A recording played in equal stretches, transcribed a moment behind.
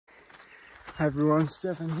Hi everyone,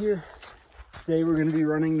 Stefan here. Today we're going to be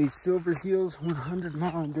running the Silverheels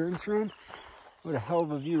 100-mile endurance run. What a hell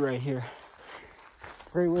of a view right here.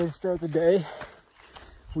 Great way to start the day.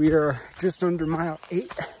 We are just under mile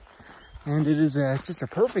 8 and it is just a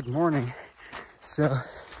perfect morning. So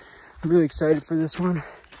I'm really excited for this one.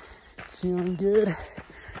 Feeling good.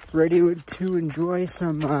 Ready to enjoy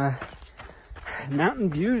some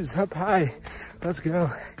mountain views up high. Let's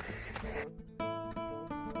go.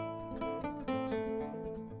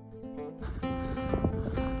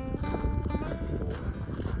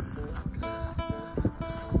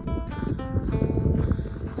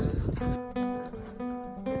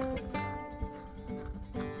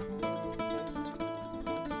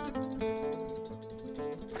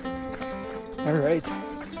 All right,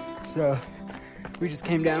 so we just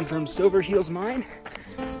came down from Silverheels mine.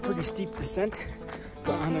 It's a pretty steep descent,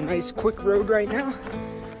 but on a nice quick road right now.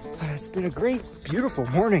 It's been a great, beautiful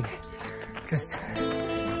morning. Just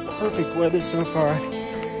perfect weather so far.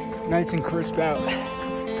 Nice and crisp out.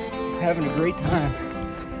 Just having a great time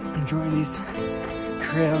enjoying these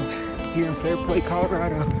trails here in Fairplay,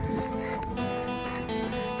 Colorado.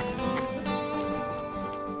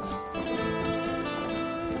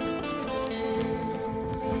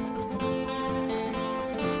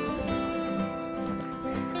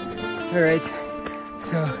 All right,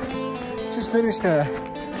 so just finished a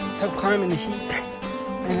tough climb in the heat,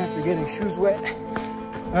 and after getting shoes wet,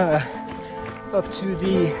 up to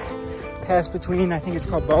the pass between, I think it's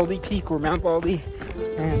called Baldy Peak or Mount Baldy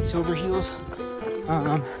and Silverheels.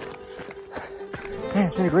 Man,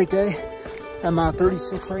 it's been a great day. I'm mile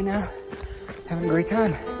 36 right now, having a great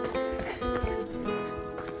time.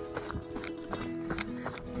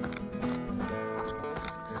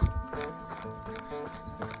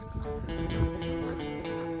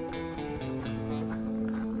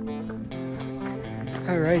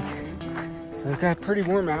 All right, so it got pretty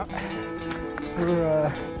warm out.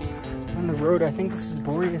 We're on the road. I think this is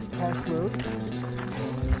Boreas Pass Road.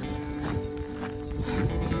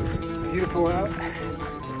 It's beautiful out.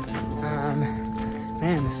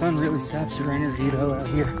 Man, the sun really saps your energy though out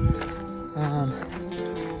here.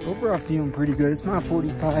 Overall feeling pretty good. It's mile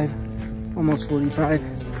 45, almost 45.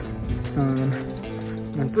 I'm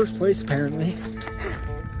in first place apparently,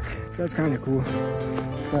 so that's kind of cool.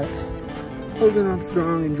 But holding on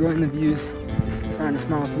strong, enjoying the views, trying to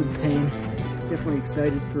smile through the pain. Definitely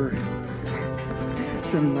excited for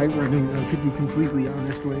some night running though, to be completely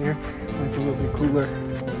honest later. That's a little bit cooler.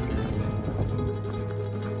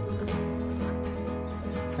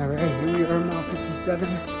 Alright, here we are, mile 57,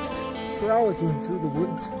 frolicking through the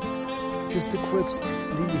woods. Just eclipsed the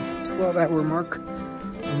 12-hour mark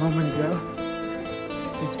a moment ago.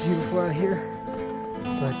 It's beautiful out here,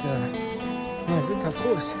 but yeah, it's a tough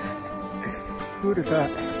course. Who would have thought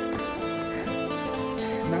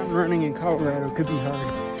mountain running in Colorado could be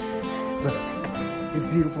hard, but it's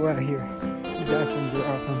beautiful out here. These aspens are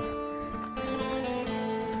awesome.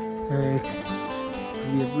 All right, so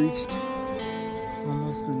we have reached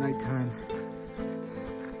almost the nighttime.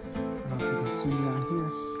 I don't know if you can see me on here.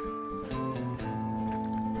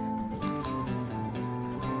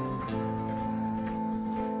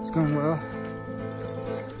 It's going well.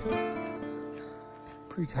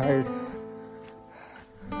 Pretty tired.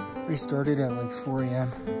 We started at like 4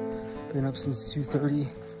 a.m. Been up since 2:30.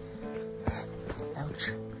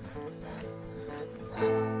 Ouch.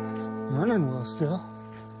 I'm running well still.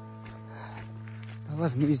 My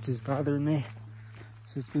left knee is bothering me,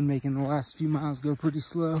 so it's been making the last few miles go pretty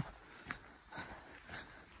slow.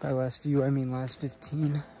 By last few, I mean last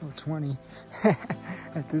 15 or 20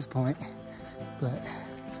 at this point. But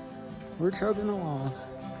we're chugging along.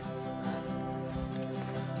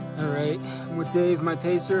 All right, I'm with Dave, my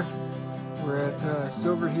pacer. We're at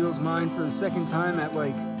Silverheels mine for the second time at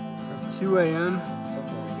like 2 a.m.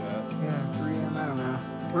 Something like that. Yeah, 3 a.m. I don't know.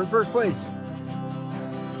 We're in first place.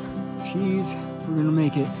 Jeez, we're gonna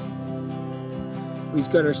make it. We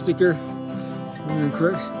just got our sticker. We're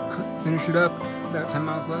gonna finish it up. About 10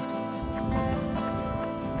 miles left.